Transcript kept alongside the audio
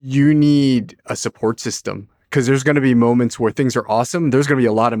you need a support system because there's going to be moments where things are awesome. There's going to be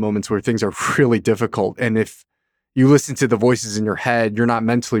a lot of moments where things are really difficult. And if you listen to the voices in your head, you're not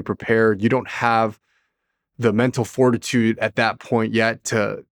mentally prepared. You don't have the mental fortitude at that point yet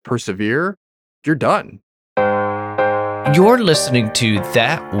to persevere. You're done. You're listening to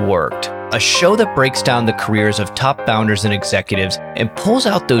That Worked, a show that breaks down the careers of top founders and executives and pulls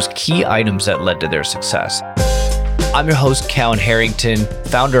out those key items that led to their success. I'm your host, Callan Harrington,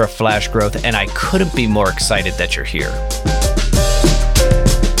 founder of Flash Growth, and I couldn't be more excited that you're here.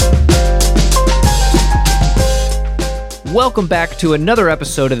 Welcome back to another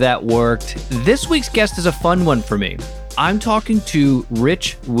episode of That Worked. This week's guest is a fun one for me. I'm talking to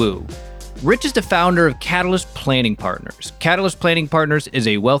Rich Wu. Rich is the founder of Catalyst Planning Partners. Catalyst Planning Partners is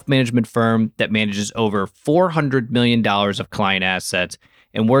a wealth management firm that manages over $400 million of client assets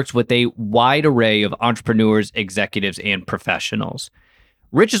and works with a wide array of entrepreneurs, executives, and professionals.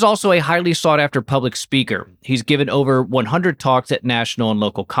 Rich is also a highly sought-after public speaker. He's given over 100 talks at national and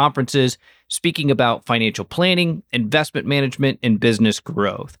local conferences, speaking about financial planning, investment management, and business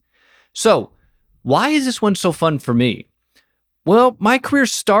growth. So, why is this one so fun for me? Well, my career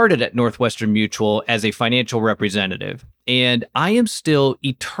started at Northwestern Mutual as a financial representative, and I am still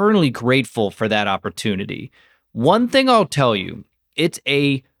eternally grateful for that opportunity. One thing I'll tell you, it's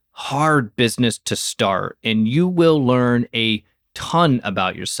a hard business to start, and you will learn a ton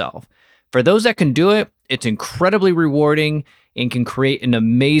about yourself. For those that can do it, it's incredibly rewarding and can create an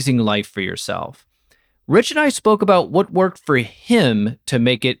amazing life for yourself. Rich and I spoke about what worked for him to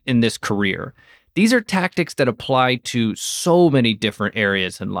make it in this career. These are tactics that apply to so many different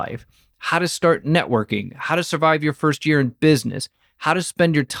areas in life. How to start networking, how to survive your first year in business, how to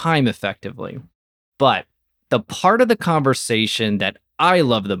spend your time effectively. But the part of the conversation that I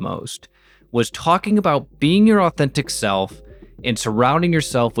love the most was talking about being your authentic self and surrounding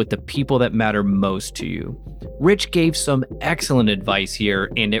yourself with the people that matter most to you. Rich gave some excellent advice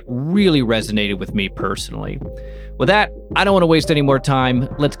here, and it really resonated with me personally. With that, I don't want to waste any more time.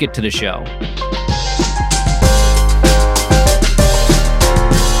 Let's get to the show.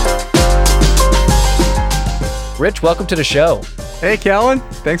 Rich, welcome to the show. Hey, Callan.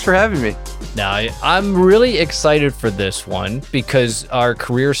 Thanks for having me. Now, I'm really excited for this one because our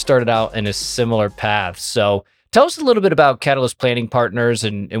career started out in a similar path. So tell us a little bit about Catalyst Planning Partners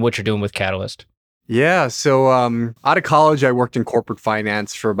and what you're doing with Catalyst. Yeah. So out of college, I worked in corporate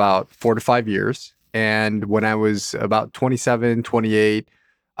finance for about 4 to 5 years. And when I was about 27, 28,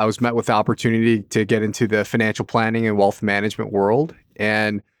 I was met with the opportunity to get into the financial planning and wealth management world.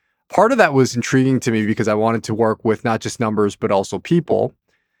 And part of that was intriguing to me because I wanted to work with not just numbers, but also people.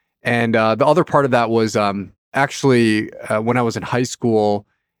 And the other part of that was actually when I was in high school,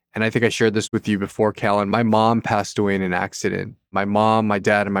 and I think I shared this with you before, Callan, my mom passed away in an accident. My mom, my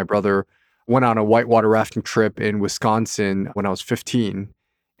dad, and my brother went on a whitewater rafting trip in Wisconsin when I was 15.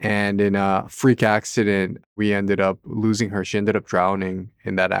 And in a freak accident, we ended up losing her. She ended up drowning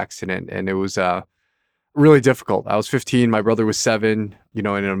in that accident. And it was really difficult. I was 15, my brother was 7. You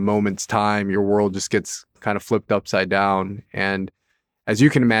know, in a moment's time, your world just gets kind of flipped upside down. And as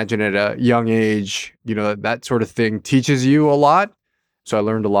you can imagine, at a young age, you know, that sort of thing teaches you a lot. So I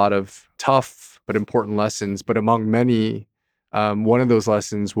learned a lot of tough but important lessons. But among many, one of those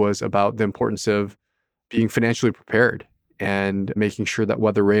lessons was about the importance of being financially prepared and making sure that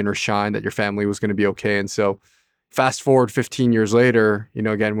whether rain or shine, that your family was going to be okay. And so fast forward 15 years later, you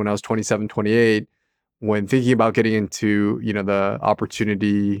know, again, when I was 27, 28, when thinking about getting into, you know, the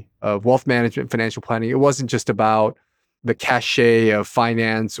opportunity of wealth management, financial planning, it wasn't just about the cachet of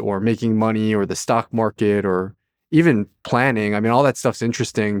finance or making money or the stock market or even planning. I mean, all that stuff's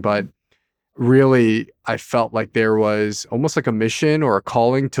interesting, but really I felt like there was almost like a mission or a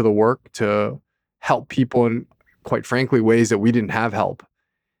calling to the work to help people in, quite frankly, ways that we didn't have help.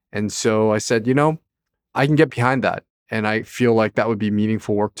 And so I said, you know, I can get behind that. And I feel like that would be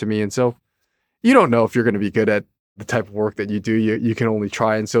meaningful work to me. And so you don't know if you're going to be good at the type of work that you do. You can only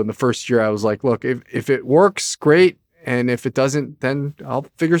try. And so in the first year, I was like, look, if it works, great. And if it doesn't, then I'll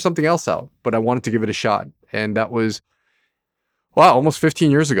figure something else out. But I wanted to give it a shot. And that was, wow, almost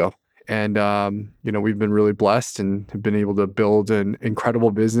 15 years ago. And, you know, we've been really blessed and have been able to build an incredible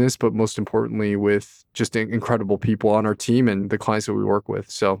business, but most importantly, with just incredible people on our team and the clients that we work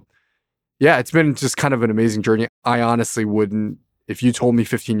with. So, yeah, it's been just kind of an amazing journey. I honestly wouldn't, if you told me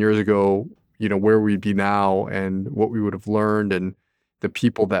 15 years ago, you know, where we'd be now and what we would have learned and the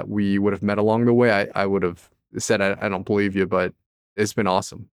people that we would have met along the way, I would have said, I don't believe you, but it's been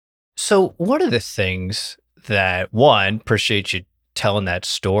awesome. So one of the things that, one, appreciate you telling that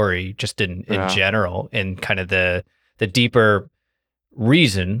story just in general and kind of the deeper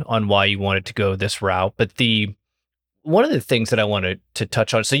reason on why you wanted to go this route, but the one of the things that I wanted to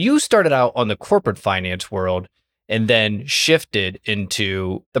touch on. So you started out on the corporate finance world and then shifted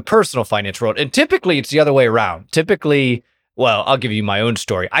into the personal finance world. And typically it's the other way around. Typically, well, I'll give you my own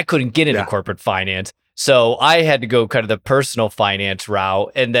story. I couldn't get into Yeah, corporate finance. So I had to go kind of the personal finance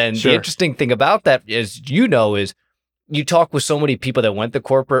route. And then the sure, interesting thing about that is, is you talk with so many people that went the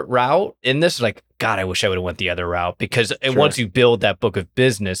corporate route in this, like, God, I wish I would have went the other route because once sure, you build that book of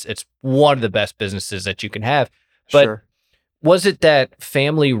business, it's one of the best businesses that you can have. But sure. was it that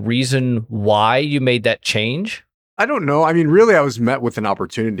family reason why you made that change? I don't know. I mean, really, I was met with an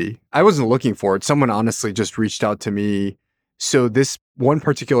opportunity. I wasn't looking for it. Someone honestly just reached out to me. So this one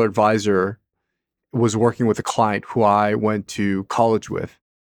particular advisor was working with a client who I went to college with,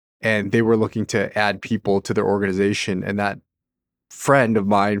 and they were looking to add people to their organization. And that friend of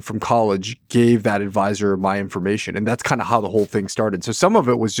mine from college gave that advisor my information. And that's kind of how the whole thing started. So some of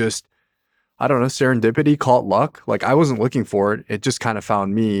it was just, I don't know, serendipity, call it luck. Like I wasn't looking for it. It just kind of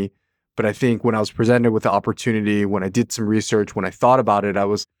found me. But I think when I was presented with the opportunity, when I did some research, when I thought about it, I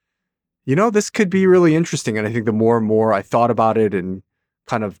was, this could be really interesting. And I think the more and more I thought about it and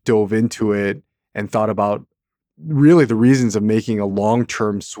kind of dove into it and thought about really the reasons of making a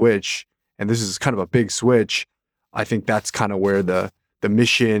long-term switch, and this is kind of a big switch, I think that's kind of where the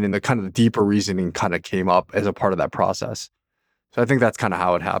mission and the kind of the deeper reasoning kind of came up as a part of that process. So I think that's kind of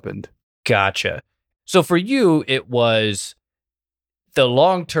how it happened. Gotcha. So for you, it was the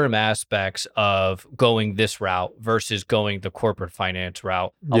long-term aspects of going this route versus going the corporate finance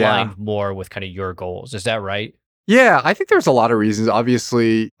route Yeah. aligned more with kind of your goals. Is that right? Yeah, I think there's a lot of reasons.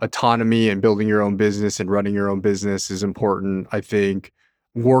 Obviously, autonomy and building your own business and running your own business is important. I think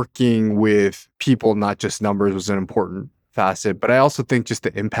working with people, not just numbers, was an important facet. But I also think just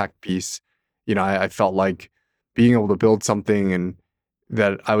the impact piece, I felt like being able to build something and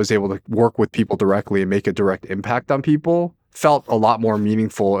that I was able to work with people directly and make a direct impact on people felt a lot more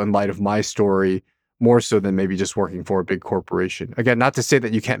meaningful in light of my story, more so than maybe just working for a big corporation. Again, not to say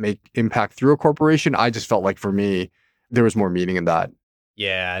that you can't make impact through a corporation. I just felt like for me, there was more meaning in that.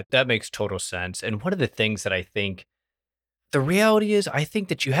 Yeah, that makes total sense. And one of the things that I think the reality is, I think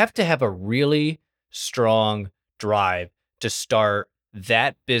that you have to have a really strong drive to start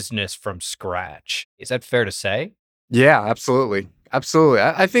that business from scratch. Is that fair to say? Yeah, absolutely. Absolutely.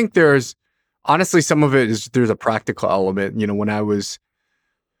 I think there's honestly some of it is there's a practical element. When I was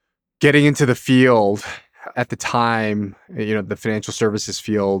getting into the field at the time, the financial services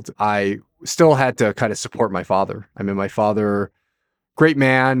field, I still had to kind of support my father. I mean, my father, great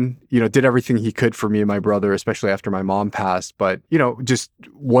man, did everything he could for me and my brother, especially after my mom passed, but, just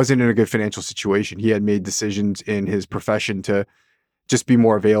wasn't in a good financial situation. He had made decisions in his profession to just be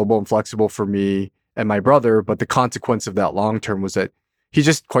more available and flexible for me and my brother. But the consequence of that long term was that he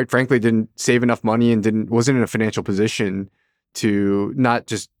just, quite frankly, didn't save enough money and wasn't in a financial position to not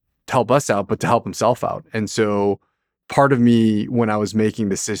just help us out, but to help himself out. And so part of me, when I was making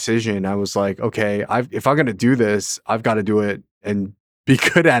this decision, I was like, okay, if I'm going to do this, I've got to do it and be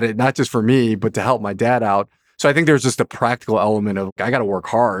good at it, not just for me, but to help my dad out. So I think there's just a practical element of I got to work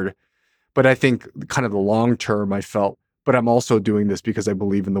hard. But I think kind of the long term, I felt, but I'm also doing this because I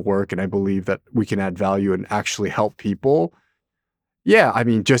believe in the work and I believe that we can add value and actually help people. Yeah, I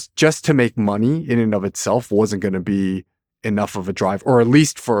mean, just to make money in and of itself wasn't going to be enough of a drive, or at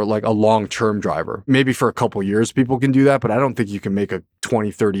least for like a long-term driver. Maybe for a couple years people can do that, but I don't think you can make a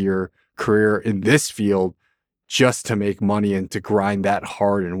 20, 30-year career in this field just to make money and to grind that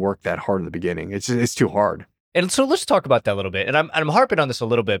hard and work that hard in the beginning. It's too hard. And so let's talk about that a little bit. And I'm harping on this a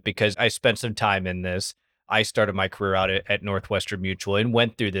little bit because I spent some time in this. I started my career out at Northwestern Mutual and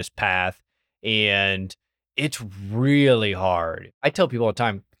went through this path, and it's really hard. I tell people all the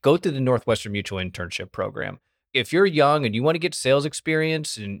time, go through the Northwestern Mutual internship program. If you're young and you want to get sales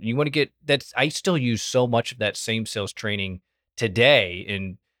experience and you want to get that's I still use so much of that same sales training today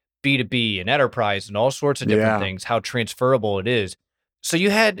in B2B and enterprise and all sorts of different Yeah. things, how transferable it is. So you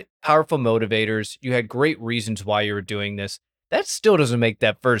had powerful motivators, you had great reasons why you were doing this. That still doesn't make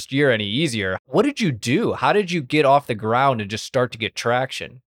that first year any easier. What did you do? How did you get off the ground and just start to get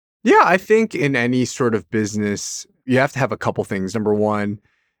traction? Yeah, I think in any sort of business, you have to have a couple things. Number one,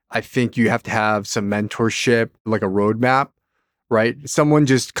 I think you have to have some mentorship, like a roadmap, right? Someone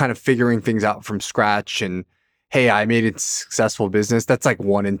just kind of figuring things out from scratch and, hey, I made a successful business. That's like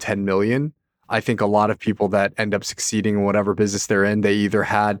 1 in 10 million. I think a lot of people that end up succeeding in whatever business they're in, they either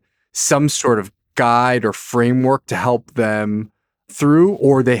had some sort of guide or framework to help them through,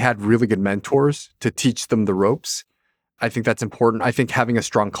 or they had really good mentors to teach them the ropes. I think that's important. I think having a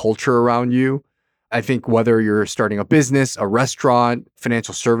strong culture around you, I think whether you're starting a business, a restaurant,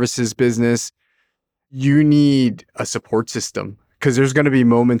 financial services business, you need a support system because there's going to be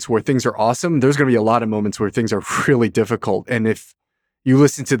moments where things are awesome. There's going to be a lot of moments where things are really difficult. And if you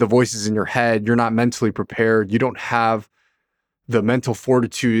listen to the voices in your head, you're not mentally prepared. You don't have the mental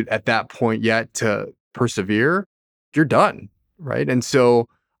fortitude at that point yet to persevere. You're done. Right. And so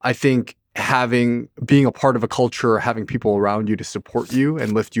I think being a part of a culture, having people around you to support you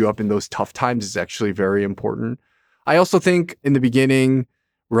and lift you up in those tough times is actually very important. I also think in the beginning,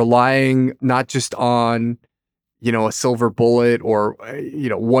 relying not just on, a silver bullet or,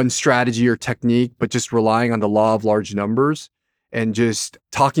 one strategy or technique, but just relying on the law of large numbers and just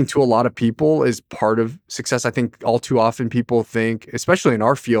talking to a lot of people is part of success. I think all too often people think, especially in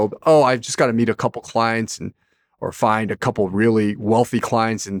our field, oh, I've just got to meet a couple clients or find a couple really wealthy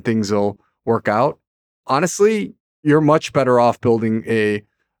clients and things will work out. Honestly, you're much better off building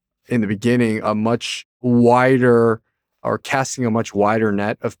in the beginning, a much wider or casting a much wider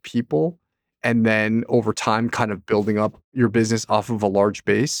net of people. And then over time, kind of building up your business off of a large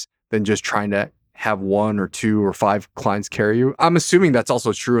base than just trying to have one or two or five clients carry you. I'm assuming that's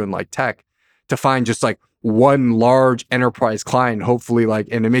also true in like tech to find just like one large enterprise client, hopefully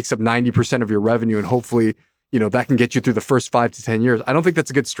and it makes up 90% of your revenue and hopefully that can get you through the first 5 to 10 years. I don't think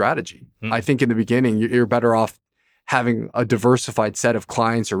that's a good strategy. I think in the beginning, you're better off having a diversified set of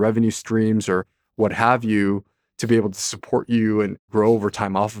clients or revenue streams or what have you to be able to support you and grow over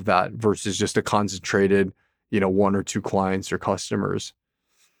time off of that versus just a concentrated, one or two clients or customers.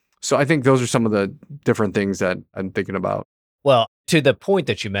 So I think those are some of the different things that I'm thinking about. Well, to the point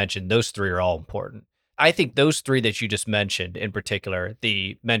that you mentioned, those three are all important. I think those three that you just mentioned in particular,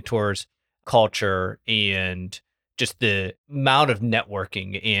 the mentors, culture, and just the amount of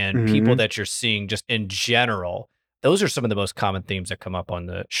networking and people that you're seeing just in general, those are some of the most common themes that come up on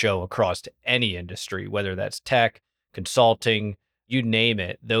the show across any industry, whether that's tech, consulting, you name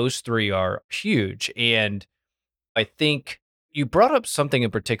it. Those three are huge. And I think you brought up something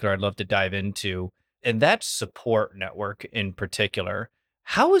in particular I'd love to dive into, and that's support network in particular.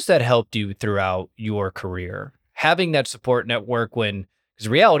 How has that helped you throughout your career? Having that support network because the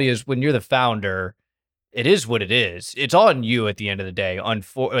reality is when you're the founder, it is what it is. It's on you at the end of the day.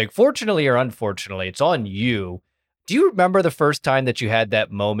 Fortunately or unfortunately, it's on you. Do you remember the first time that you had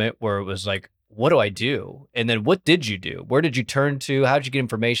that moment where it was like, what do I do? And then what did you do? Where did you turn to? How did you get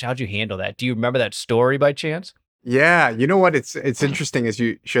information? How did you handle that? Do you remember that story by chance? Yeah, you know what? It's interesting as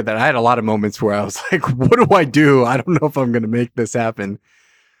you shared that. I had a lot of moments where I was like, what do I do? I don't know if I'm going to make this happen.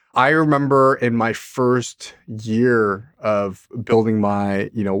 I remember in my first year of building my,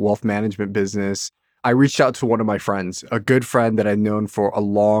 wealth management business, I reached out to one of my friends, a good friend that I'd known for a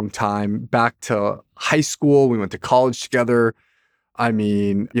long time, back to high school. We went to college together. I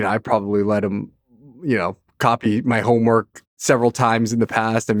mean, I probably let him, copy my homework several times in the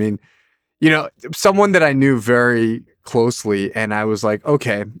past. I mean, someone that I knew very closely. And I was like,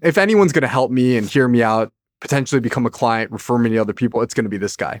 okay, if anyone's going to help me and hear me out, potentially become a client, refer me to other people, it's going to be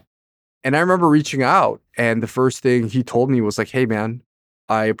this guy. And I remember reaching out and the first thing he told me was like, hey man,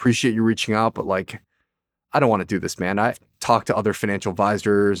 I appreciate you reaching out, but I don't want to do this, man. I talked to other financial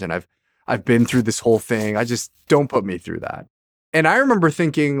advisors and I've been through this whole thing. I just don't put me through that. And I remember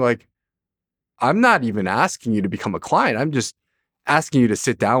thinking I'm not even asking you to become a client. I'm just asking you to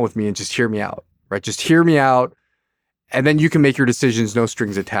sit down with me and just hear me out, right? Just hear me out. And then you can make your decisions, no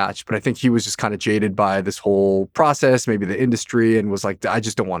strings attached. But I think he was just kind of jaded by this whole process, maybe the industry, and was like, I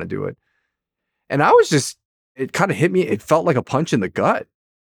just don't want to do it. And it kind of hit me. It felt like a punch in the gut.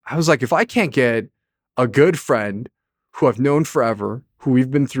 I was like, if I can't get a good friend who I've known forever, who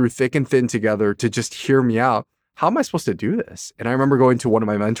we've been through thick and thin together to just hear me out, how am I supposed to do this? And I remember going to one of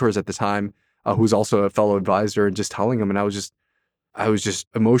my mentors at the time, who's also a fellow advisor, and just telling him, and I was just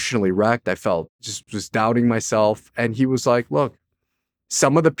emotionally wrecked. I felt just doubting myself. And he was like, look,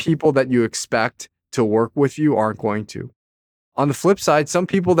 some of the people that you expect to work with you aren't going to. On the flip side, some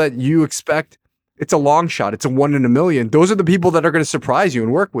people that you expect, it's a long shot, it's a 1 in a million. Those are the people that are going to surprise you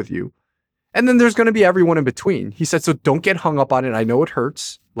and work with you. And then there's going to be everyone in between. He said, so don't get hung up on it. I know it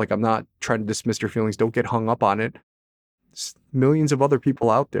hurts. I'm not trying to dismiss your feelings. Don't get hung up on it. There's millions of other people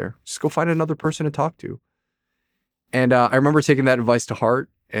out there. Just go find another person to talk to. And I remember taking that advice to heart,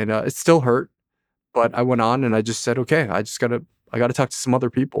 and it still hurt. But I went on and I just said, okay, I got to talk to some other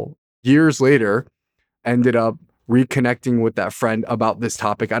people. Years later, ended up reconnecting with that friend about this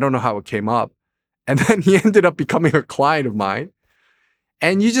topic. I don't know how it came up. And then he ended up becoming a client of mine.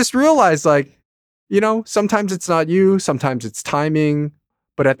 And you just realize sometimes it's not you, sometimes it's timing.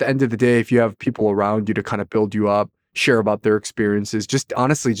 But at the end of the day, if you have people around you to kind of build you up, share about their experiences, just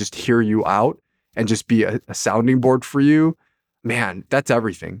honestly, just hear you out and just be a sounding board for you, man, that's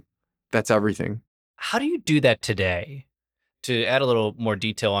everything. That's everything. How do you do that today? To add a little more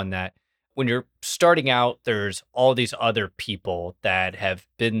detail on that, when you're starting out, there's all these other people that have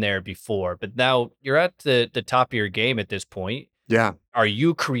been there before, but now you're at the top of your game at this point. Yeah. Are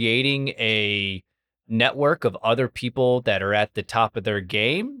you creating a network of other people that are at the top of their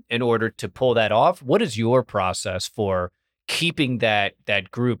game in order to pull that off? What is your process for keeping that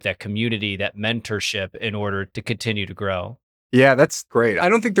group, that community, that mentorship in order to continue to grow? Yeah, that's great. I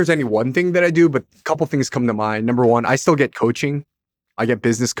don't think there's any one thing that I do, but a couple things come to mind. Number one, I still get coaching. I get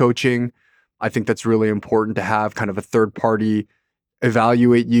business coaching. I think that's really important to have kind of a third party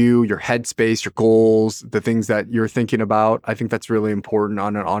evaluate you, your headspace, your goals, the things that you're thinking about. I think that's really important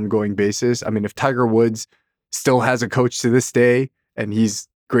on an ongoing basis. I mean, if Tiger Woods still has a coach to this day and he's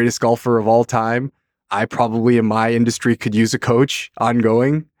greatest golfer of all time, I probably in my industry could use a coach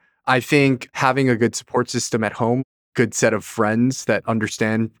ongoing. I think having a good support system at home, good set of friends that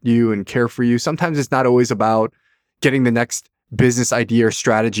understand you and care for you. Sometimes it's not always about getting the next business idea or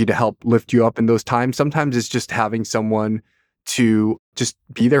strategy to help lift you up in those times. Sometimes it's just having someone to just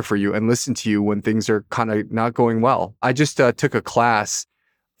be there for you and listen to you when things are kind of not going well. I just took a class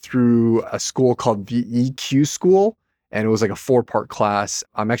through a school called the EQ School, and it was like a 4-part class.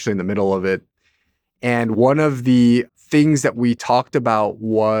 I'm actually in the middle of it. And one of the things that we talked about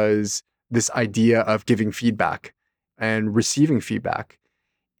was this idea of giving feedback and receiving feedback.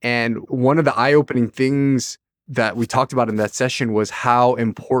 And one of the eye-opening things that we talked about in that session was how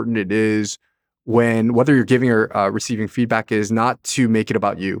important it is when whether you're giving or receiving feedback is not to make it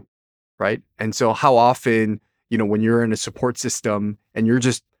about you, right? And so how often, when you're in a support system and you're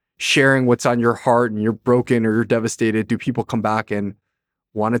just sharing what's on your heart and you're broken or you're devastated, do people come back and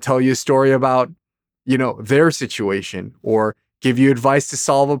want to tell you a story about, their situation or give you advice to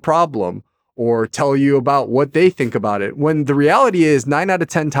solve a problem or tell you about what they think about it? When the reality is 9 out of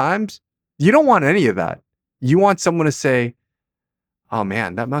 10 times, you don't want any of that. You want someone to say, oh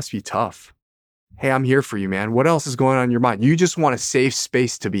man, that must be tough. Hey, I'm here for you, man. What else is going on in your mind? You just want a safe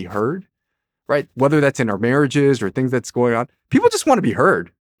space to be heard, right? Whether that's in our marriages or things that's going on, people just want to be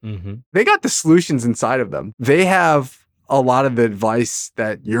heard. Mm-hmm. They got the solutions inside of them. They have a lot of the advice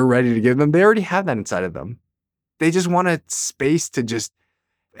that you're ready to give them. They already have that inside of them. They just want a space to just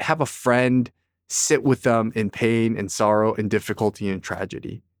have a friend sit with them in pain and sorrow and difficulty and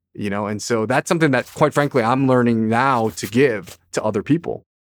tragedy, And so that's something that, quite frankly, I'm learning now to give to other people.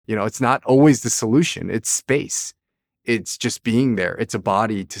 It's not always the solution. It's space. It's just being there. It's a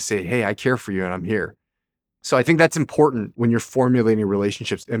body to say, hey, I care for you and I'm here. So I think that's important when you're formulating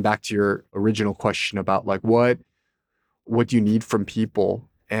relationships. And back to your original question about like, what do you need from people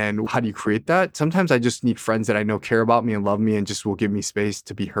and how do you create that? Sometimes I just need friends that I know care about me and love me and just will give me space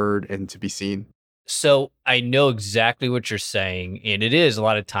to be heard and to be seen. So I know exactly what you're saying. And it is a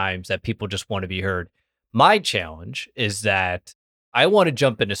lot of times that people just want to be heard. My challenge is that I want to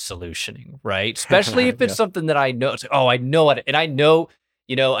jump into solutioning, right? Especially if it's something that I know. It's like, oh, I know it. And I know,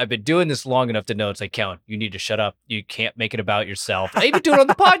 I've been doing this long enough to know it's like, Count, you need to shut up. You can't make it about yourself. I even do it on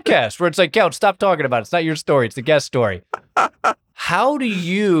the podcast where it's like, Count, stop talking about it. It's not your story. It's the guest story. How do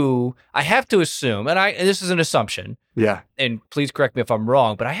you, I have to assume, and this is an assumption. Yeah. And please correct me if I'm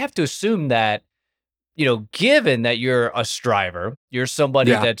wrong, but I have to assume that, given that you're a striver, you're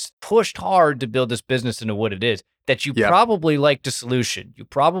somebody that's pushed hard to build this business into what it is, that you probably like to solution. You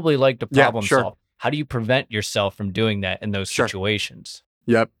probably like to problem solve. How do you prevent yourself from doing that in those situations?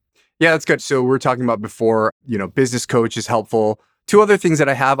 Yep. Yeah, that's good. So we're talking about before, business coach is helpful. 2 other things that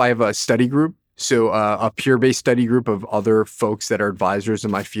I have a study group. So a peer-based study group of other folks that are advisors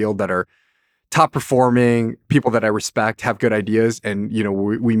in my field that are top performing, people that I respect, have good ideas. And,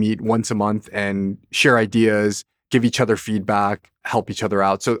 we meet once a month and share ideas, give each other feedback, help each other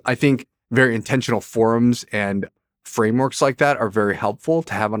out. So I think very intentional forums and frameworks like that are very helpful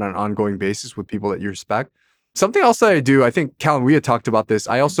to have on an ongoing basis with people that you respect. Something else that I do, I think, Callan, we had talked about this.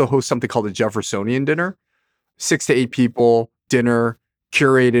 I also host something called a Jeffersonian dinner, 6 to 8 people, dinner,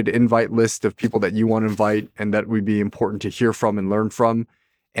 curated invite list of people that you want to invite and that would be important to hear from and learn from.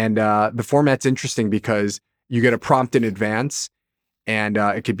 And the format's interesting because you get a prompt in advance and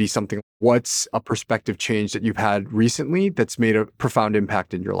it could be something, what's a perspective change that you've had recently that's made a profound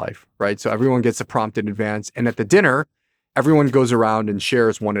impact in your life, right? So everyone gets a prompt in advance. And at the dinner, everyone goes around and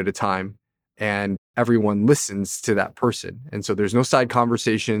shares one at a time and everyone listens to that person. And so there's no side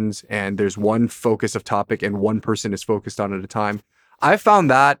conversations and there's one focus of topic and one person is focused on at a time. I found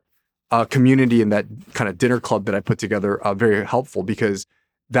that community and that kind of dinner club that I put together very helpful because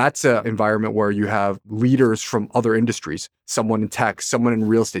That's an environment where you have leaders from other industries, someone in tech, someone in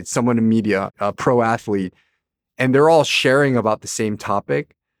real estate, someone in media, a pro athlete, and they're all sharing about the same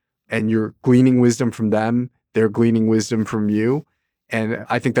topic, and you're gleaning wisdom from them. They're gleaning wisdom from you. And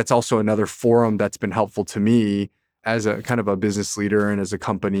I think that's also another forum that's been helpful to me as a kind of a business leader and as a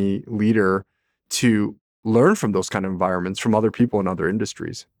company leader to learn from those kind of environments from other people in other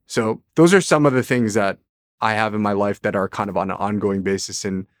industries. So those are some of the things that I have in my life that are kind of on an ongoing basis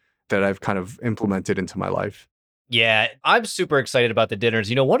and that I've kind of implemented into my life. Yeah, I'm super excited about the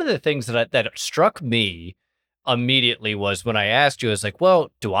dinners. One of the things that struck me immediately was when I asked you, I was like,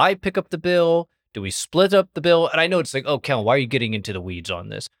 well, do I pick up the bill? Do we split up the bill? And I know it's like, oh, Kel, why are you getting into the weeds on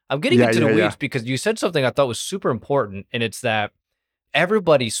this? I'm getting Yeah, into the yeah, yeah. weeds because you said something I thought was super important, and it's that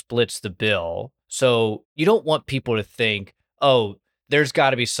everybody splits the bill. So you don't want people to think, oh, there's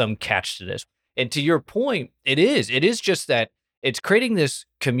got to be some catch to this. And to your point, it is. It is just that it's creating this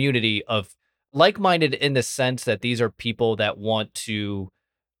community of like minded in the sense that these are people that want to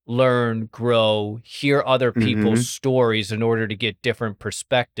learn, grow, hear other people's Hmm. stories in order to get different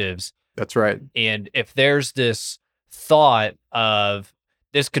perspectives. That's right. And if there's this thought of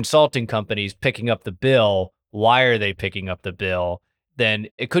this consulting company's picking up the bill, why are they picking up the bill? Then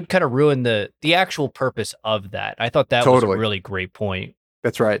it could kind of ruin the actual purpose of that. I thought that was a Totally. really great point.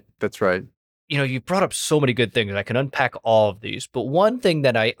 That's right. That's right. You brought up so many good things. I can unpack all of these, but one thing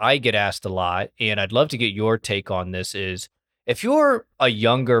that I get asked a lot, and I'd love to get your take on this, is if you're a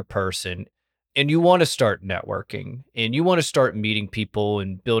younger person and you want to start networking and you want to start meeting people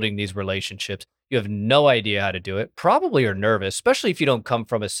and building these relationships, you have no idea how to do it, probably are nervous, especially if you don't come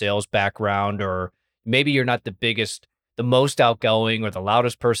from a sales background, or maybe you're not the most outgoing or the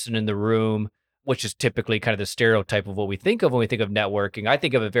loudest person in the room, which is typically kind of the stereotype of what we think of when we think of networking. I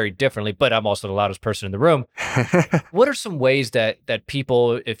think of it very differently, but I'm also the loudest person in the room. What are some ways that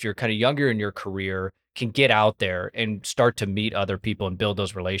people, if you're kind of younger in your career, can get out there and start to meet other people and build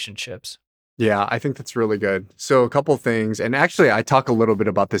those relationships? Yeah, I think that's really good. So a couple things, and actually I talk a little bit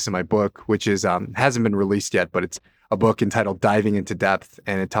about this in my book, which is hasn't been released yet, but it's a book entitled Diving into Depth,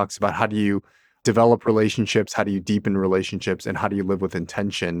 and it talks about how do you develop relationships, how do you deepen relationships, and how do you live with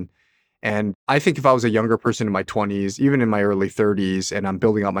intention. And I think if I was a younger person in my 20s, even in my early 30s, and I'm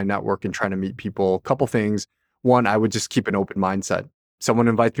building out my network and trying to meet people, a couple things. One, I would just keep an open mindset. Someone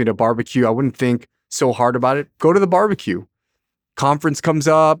invites me to a barbecue, I wouldn't think so hard about it. Go to the barbecue. Conference comes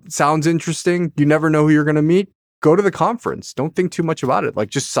up, sounds interesting. You never know who you're going to meet. Go to the conference. Don't think too much about it. Like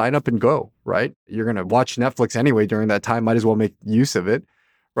just sign up and go, right? You're going to watch Netflix anyway during that time. Might as well make use of it,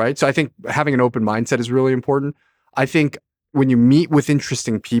 right? So I think having an open mindset is really important. I think when you meet with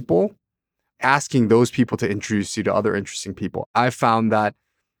interesting people, asking those people to introduce you to other interesting people. I found that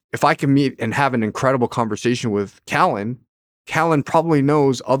if I can meet and have an incredible conversation with Callan probably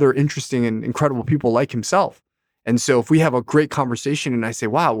knows other interesting and incredible people like himself. And so if we have a great conversation and I say,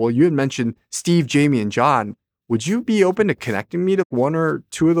 wow, well, you had mentioned Steve, Jamie, and John, would you be open to connecting me to one or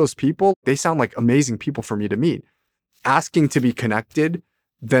two of those people? They sound like amazing people for me to meet. Asking to be connected,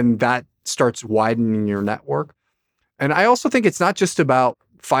 then that starts widening your network. And I also think it's not just about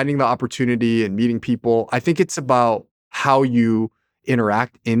finding the opportunity and meeting people. I think it's about how you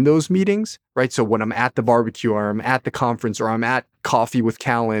interact in those meetings, right? So when I'm at the barbecue or I'm at the conference or I'm at coffee with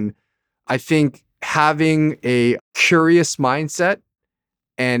Callan, I think having a curious mindset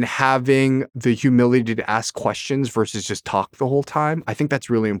and having the humility to ask questions versus just talk the whole time, I think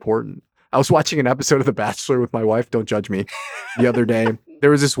that's really important. I was watching an episode of The Bachelor with my wife, don't judge me, the other day. There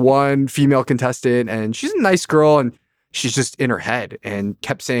was this one female contestant and she's a nice girl and she's just in her head and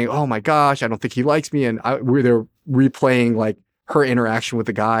kept saying, oh my gosh, I don't think he likes me. And we were replaying like her interaction with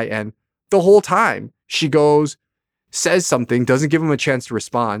the guy. And the whole time she goes, says something, doesn't give him a chance to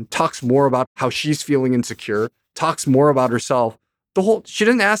respond, talks more about how she's feeling insecure, talks more about herself. She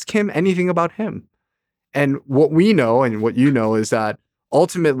didn't ask him anything about him. And what we know and what you know is that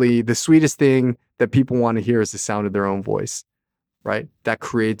ultimately the sweetest thing that people want to hear is the sound of their own voice, right? That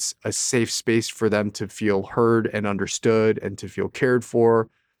creates a safe space for them to feel heard and understood and to feel cared for.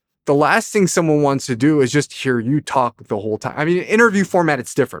 The last thing someone wants to do is just hear you talk the whole time. I mean, in interview format,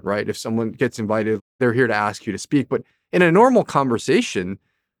 it's different, right? If someone gets invited, they're here to ask you to speak. But in a normal conversation,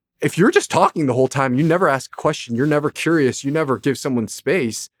 if you're just talking the whole time, you never ask a question, you're never curious, you never give someone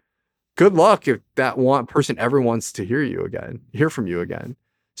space, good luck if that one person ever wants to hear from you again.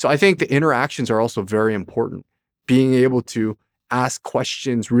 So I think the interactions are also very important. Being able to ask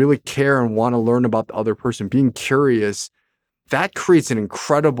questions, really care and want to learn about the other person, being curious, that creates an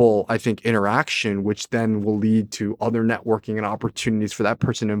incredible, I think, interaction, which then will lead to other networking and opportunities for that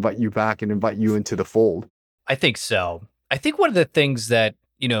person to invite you back and invite you into the fold. I think so. I think one of the things that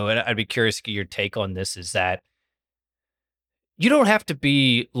and I'd be curious to get your take on this, is that you don't have to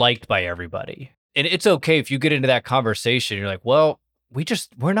be liked by everybody. And it's okay if you get into that conversation, you're like, well,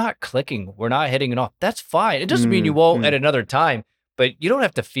 we're not clicking. We're not hitting it off. That's fine. It doesn't mean you won't at another time, but you don't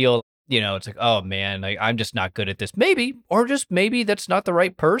have to feel, it's like, oh man, I'm just not good at this. Maybe, or just maybe that's not the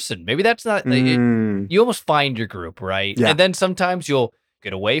right person. Maybe that's not, you almost find your group, right? Yeah. And then sometimes you'll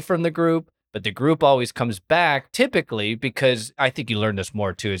get away from the group, but the group always comes back typically, because I think you learn this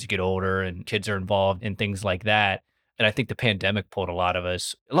more too as you get older and kids are involved in things like that. And I think the pandemic pulled a lot of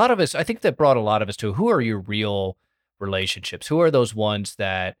us, I think that brought a lot of us to who are your real relationships? Who are those ones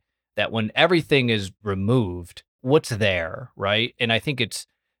that when everything is removed, what's there, right? And I think it's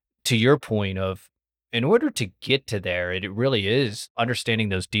to your point of, in order to get to there, it really is understanding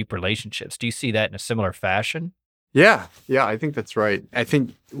those deep relationships. Do you see that in a similar fashion? Yeah, I think that's right. I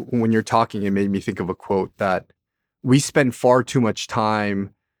think when you're talking, it made me think of a quote that we spend far too much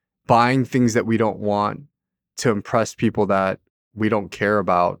time buying things that we don't want to impress people that we don't care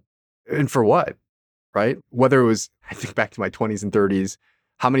about. And for what, right? Whether it was, I think back to my 20s and 30s,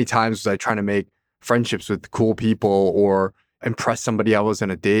 how many times was I trying to make friendships with cool people or impress somebody I was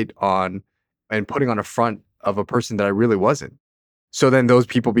on a date on and putting on a front of a person that I really wasn't. So then those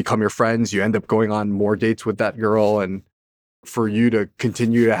people become your friends. You end up going on more dates with that girl. And for you to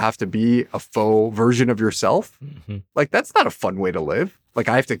continue to have to be a faux version of yourself, like that's not a fun way to live. Like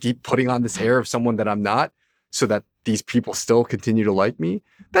I have to keep putting on this air of someone that I'm not so that these people still continue to like me.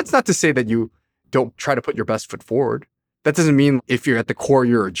 That's not to say that you don't try to put your best foot forward. That doesn't mean if you're at the core,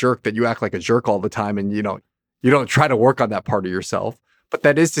 you're a jerk, that you act like a jerk all the time and you don't try to work on that part of yourself. But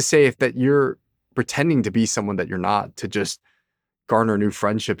that is to say if that you're pretending to be someone that you're not, to just garner new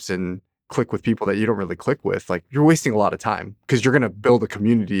friendships and click with people that you don't really click with, like you're wasting a lot of time because you're going to build a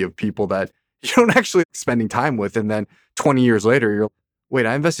community of people that you don't actually spending time with. And then 20 years later, you're, wait,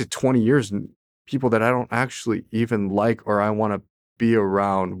 I invested 20 years in people that I don't actually even like or I want to be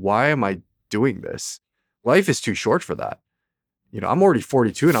around. Why am I doing this? Life is too short for that. I'm already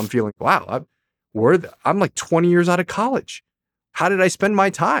 42 and I'm feeling, wow, I'm like 20 years out of college. How did I spend my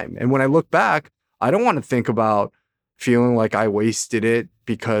time? And when I look back, I don't want to think about feeling like I wasted it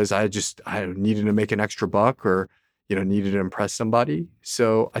because I needed to make an extra buck or, needed to impress somebody.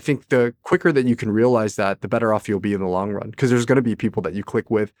 So I think the quicker that you can realize that, the better off you'll be in the long run, because there's going to be people that you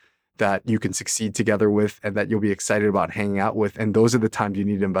click with, that you can succeed together with, and that you'll be excited about hanging out with. And those are the times you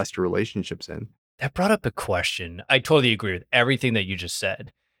need to invest your relationships in. That brought up a question. I totally agree with everything that you just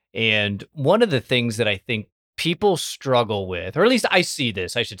said. And one of the things that I think people struggle with, or at least I see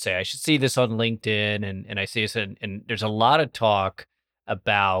this, I should see this on LinkedIn and I see this, and there's a lot of talk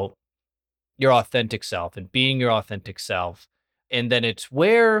about your authentic self and being your authentic self. And then it's,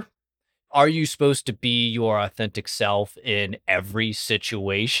 where are you supposed to be your authentic self in every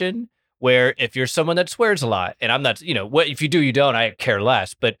situation? Where if you're someone that swears a lot, and I'm not, what if you do, you don't, I care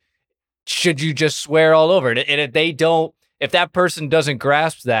less, but should you just swear all over it? And if that person doesn't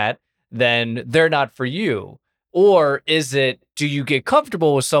grasp that, then they're not for you. Or is it, do you get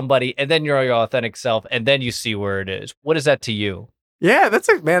comfortable with somebody and then you're your authentic self and then you see where it is? What is that to you? Yeah, that's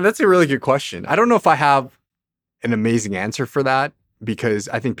a really good question. I don't know if I have an amazing answer for that, because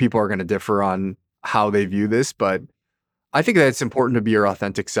I think people are going to differ on how they view this, but I think that it's important to be your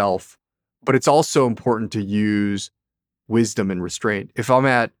authentic self, but it's also important to use wisdom and restraint. If I'm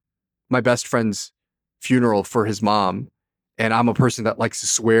at my best friend's funeral for his mom, and I'm a person that likes to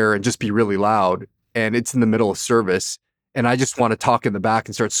swear and just be really loud, and it's in the middle of service, and I just want to talk in the back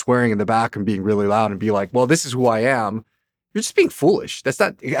and start swearing in the back and being really loud and be like, well, this is who I am. You're just being foolish. That's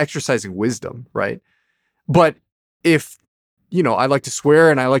not exercising wisdom, right? But if, I like to swear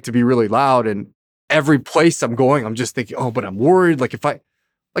and I like to be really loud, and every place I'm going, I'm just thinking, oh, but I'm worried. Like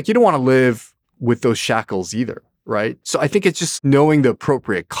you don't want to live with those shackles either, right? So I think it's just knowing the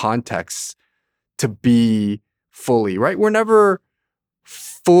appropriate context to be fully, right? We're never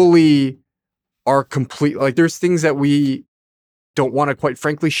fully are complete. Like there's things that we don't want to, quite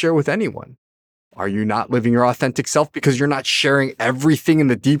frankly, share with anyone. Are you not living your authentic self because you're not sharing everything in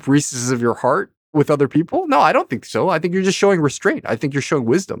the deep recesses of your heart with other people? No, I don't think so. I think you're just showing restraint. I think you're showing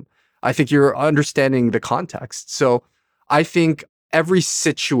wisdom. I think you're understanding the context. So I think every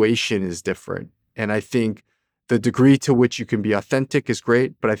situation is different. And I think the degree to which you can be authentic is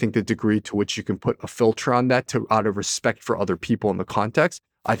great, but I think the degree to which you can put a filter on that out of respect for other people in the context,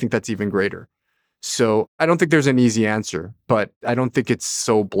 I think that's even greater. So I don't think there's an easy answer, but I don't think it's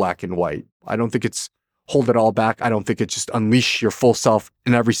so black and white. I don't think it's hold it all back. I don't think it's just unleash your full self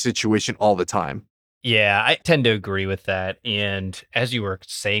in every situation all the time. Yeah, I tend to agree with that. And as you were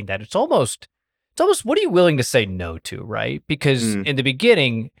saying that, it's almost it's almost, what are you willing to say no to, right? Because Mm, in the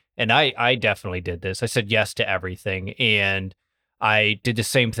beginning, and I definitely did this, I said yes to everything. And I did the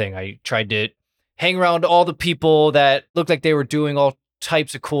same thing. I tried to hang around all the people that looked like they were doing all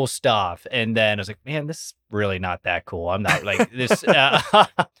types of cool stuff. And then I was like, man, this is really not that cool. I'm not like this.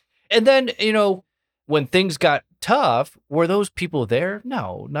 And then, when things got tough, were those people there?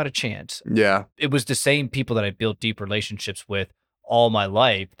 No, not a chance. yeah, It was the same people that I built deep relationships with all my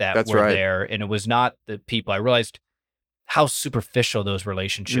life that that's were right. there. And it was not the people. I realized how superficial those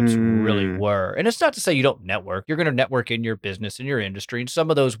relationships really Mm, were. And it's not to say you don't network. You're going to network in your business, in your industry. And some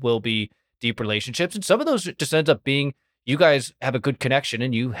of those will be deep relationships. And some of those just ends up being you guys have a good connection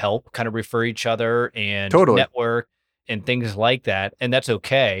and you help kind of refer each other and totally. network and things like that. And that's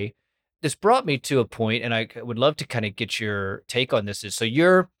okay. This brought me to a point, and I would love to kind of get your take on this. Is so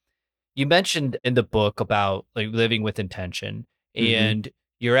you mentioned in the book about like living with intention, Hmm. and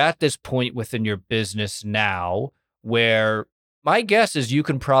you're at this point within your business now where my guess is you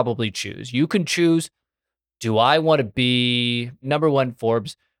can probably choose. You can choose, do I want to be number one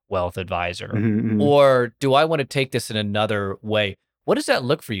Forbes wealth advisor? Hmm. Hmm. Or do I want to take this in another way? What does that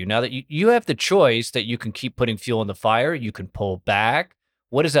look for you now that you have the choice that you can keep putting fuel in the fire? You can pull back.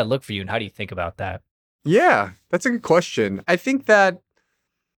 What does that look for you? And how do you think about that? Yeah, that's a good question. I think that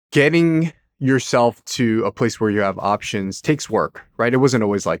getting yourself to a place where you have options takes work, right? It wasn't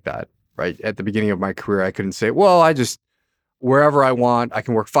always like that, right? At the beginning of my career, I couldn't say, well, I just, wherever I want, I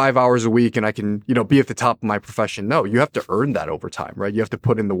can work 5 hours a week and I can, be at the top of my profession. No, you have to earn that over time, right? You have to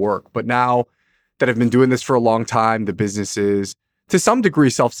put in the work. But now that I've been doing this for a long time, the business is to some degree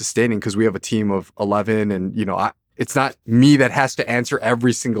self-sustaining because we have a team of 11 and, it's not me that has to answer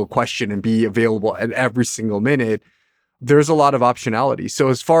every single question and be available at every single minute. There's a lot of optionality. So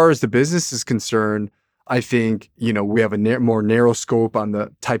as far as the business is concerned, I think, we have a more narrow scope on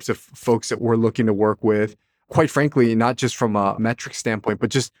the types of folks that we're looking to work with. Quite frankly, not just from a metric standpoint, but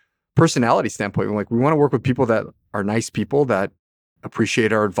just personality standpoint. Like we want to work with people that are nice people that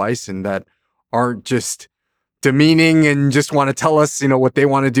appreciate our advice and that aren't just demeaning and just want to tell us, what they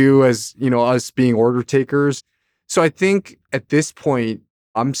want to do as, us being order takers. So I think at this point,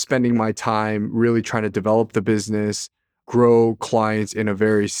 I'm spending my time really trying to develop the business, grow clients in a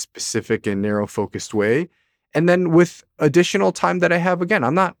very specific and narrow focused way. And then with additional time that I have, again,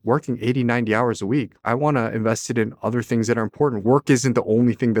 I'm not working 80, 90 hours a week. I want to invest it in other things that are important. Work isn't the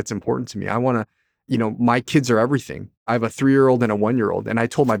only thing that's important to me. I want to, my kids are everything. I have a 3-year-old and a 1-year-old. And I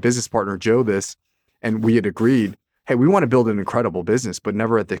told my business partner, Joe, this, and we had agreed, hey, we want to build an incredible business, but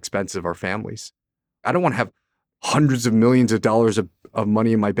never at the expense of our families. I don't want to have hundreds of millions of dollars of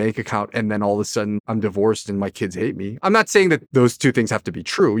money in my bank account and then all of a sudden I'm divorced and my kids hate me. I'm not saying that those two things have to be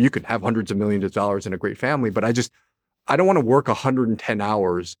true. You can have hundreds of millions of dollars in a great family, but I don't want to work 110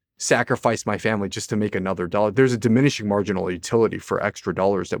 hours, sacrifice my family just to make another dollar. There's a diminishing marginal utility for extra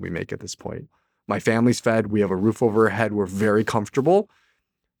dollars that we make at this point. My family's fed, we have a roof over our head, we're very comfortable.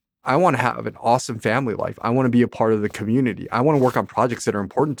 I want to have an awesome family life. I want to be a part of the community. I want to work on projects that are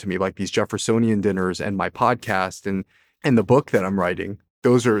important to me, like these Jeffersonian dinners and my podcast and the book that I'm writing.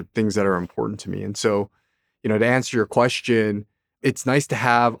 Those are things that are important to me. And so, to answer your question, it's nice to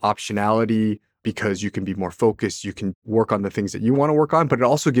have optionality because you can be more focused. You can work on the things that you want to work on, but it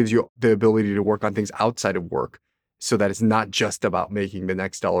also gives you the ability to work on things outside of work so that it's not just about making the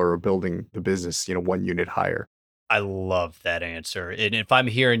next dollar or building the business, one unit higher. I love that answer. And if I'm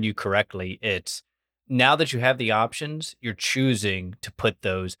hearing you correctly, it's now that you have the options, you're choosing to put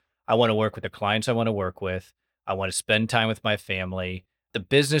those. I want to work with the clients I want to work with. I want to spend time with my family. The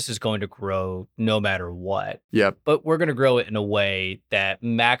business is going to grow no matter what, Yep. but we're going to grow it in a way that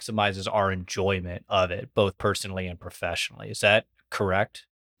maximizes our enjoyment of it, both personally and professionally. Is that correct?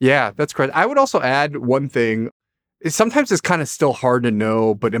 Yeah, that's correct. I would also add one thing. Sometimes it's kind of still hard to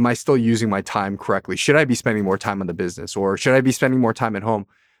know, but am I still using my time correctly? Should I be spending more time on the business or should I be spending more time at home?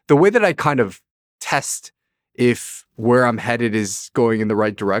 The way that I kind of test if where I'm headed is going in the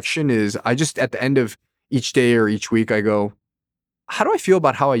right direction is I just at the end of each day or each week, I go, how do I feel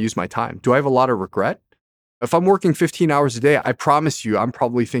about how I use my time? Do I have a lot of regret? If I'm working 15 hours a day, I promise you, I'm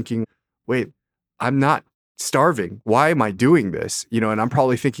probably thinking, wait, I'm not starving. Why am I doing this? And I'm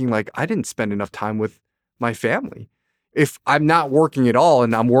probably thinking like, I didn't spend enough time with my family. If I'm not working at all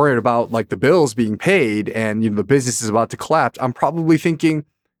and I'm worried about like the bills being paid and the business is about to collapse, I'm probably thinking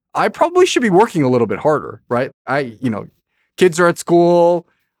I probably should be working a little bit harder, right? Kids are at school,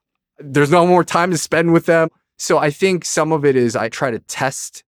 there's no more time to spend with them. So I think some of it is I try to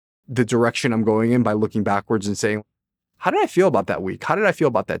test the direction I'm going in by looking backwards and saying, how did I feel about that week? How did I feel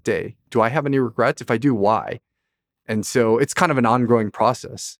about that day? Do I have any regrets? If I do, why? And so it's kind of an ongoing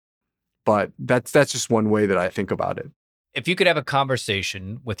process. But that's just one way that I think about it. If you could have a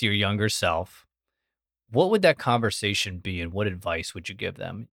conversation with your younger self, what would that conversation be and what advice would you give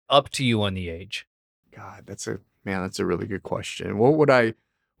them? Up to you on the age. God, that's a really good question.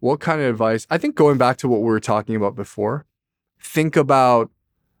 What kind of advice? I think going back to what we were talking about before, think about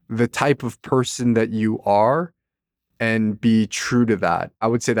the type of person that you are and be true to that. I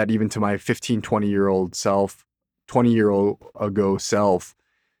would say that even to my 15, 20-year-old self, 20-year-old ago self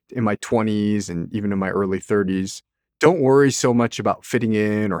in my 20s and even in my early 30s, don't worry so much about fitting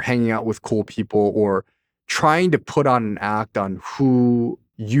in or hanging out with cool people or trying to put on an act on who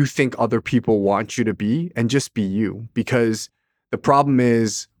you think other people want you to be, and just be you. Because the problem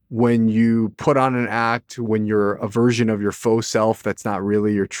is when you put on an act, when you're a version of your faux self that's not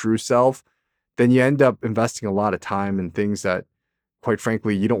really your true self, then you end up investing a lot of time in things that, quite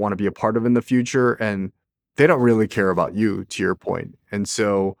frankly, you don't want to be a part of in the future. And they don't really care about you, to your point. And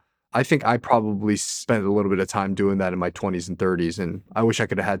so I think I probably spent a little bit of time doing that in my 20s and 30s. And I wish I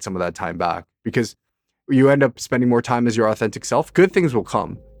could have had some of that time back, because you end up spending more time as your authentic self. Good things will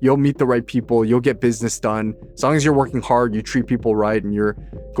come. You'll meet the right people. You'll get business done. As long as you're working hard, you treat people right, and you're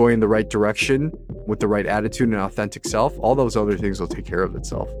going in the right direction with the right attitude and authentic self, all those other things will take care of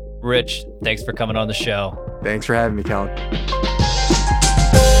itself. Rich, thanks for coming on the show. Thanks for having me, Kellen.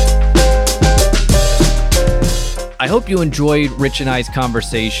 I hope you enjoyed Rich and I's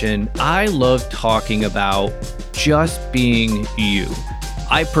conversation. I love talking about just being you.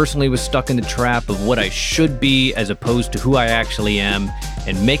 I personally was stuck in the trap of what I should be as opposed to who I actually am,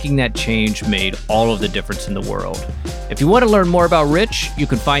 and making that change made all of the difference in the world. If you want to learn more about Rich, you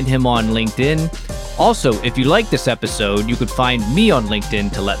can find him on LinkedIn. Also, if you like this episode, you could find me on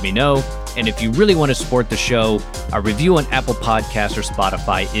LinkedIn to let me know. And if you really want to support the show, a review on Apple Podcasts or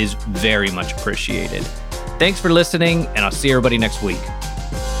Spotify is very much appreciated. Thanks for listening, and I'll see everybody next week.